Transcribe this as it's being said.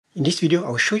In this video,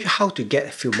 I'll show you how to get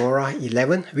Filmora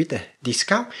 11 with a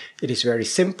discount. It is very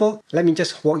simple. Let me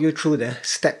just walk you through the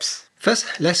steps.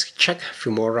 First, let's check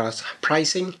Filmora's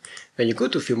pricing. When you go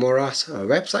to Filmora's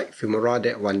website,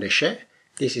 filmora.wondershare,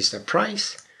 this is the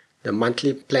price. The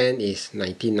monthly plan is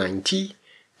 $19.90.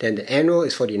 Then the annual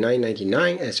is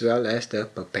 $49.99 as well as the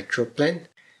perpetual plan.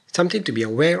 Something to be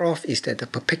aware of is that the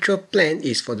perpetual plan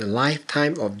is for the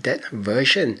lifetime of that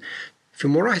version.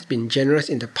 Filmora has been generous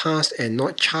in the past and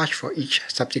not charged for each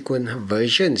subsequent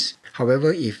versions.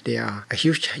 However, if there are a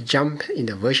huge jump in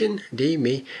the version, they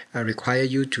may require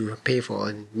you to pay for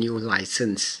a new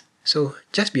license. So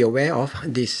just be aware of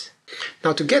this.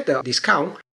 Now to get the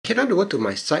discount, head on over to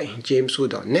my site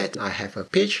jameswu.net. I have a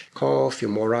page called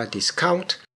Filmora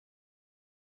Discount.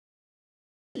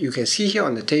 You can see here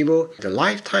on the table the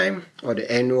lifetime or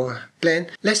the annual plan.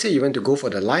 Let's say you want to go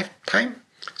for the lifetime.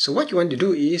 So what you want to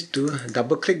do is to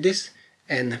double click this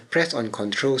and press on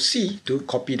Ctrl C to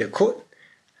copy the code.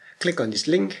 Click on this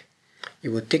link. It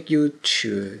will take you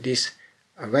to this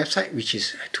website, which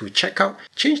is to check out.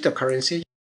 Change the currency.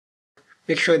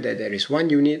 Make sure that there is 1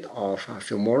 unit of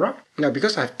Filmora. Now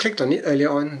because I've clicked on it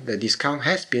earlier on, the discount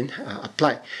has been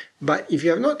applied. But if you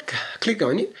have not clicked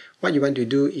on it, what you want to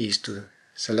do is to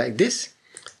select this,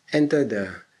 enter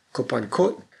the coupon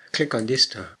code, click on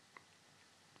this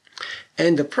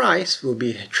and the price will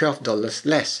be $12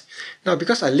 less. Now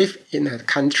because I live in a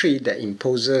country that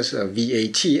imposes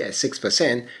VAT at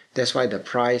 6%, that's why the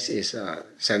price is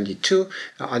 72.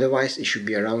 Otherwise it should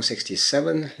be around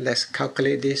 67. Let's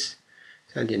calculate this.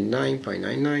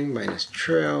 79.99 minus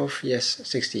 12, yes,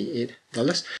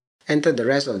 $68. Enter the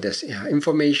rest of this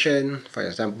information, for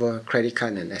example, credit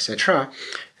card and etc.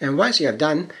 And once you have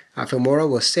done, Filmora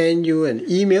will send you an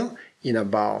email in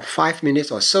about 5 minutes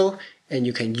or so, and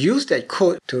you can use that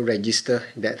code to register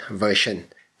that version.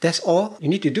 That's all you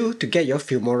need to do to get your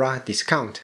Filmora discount.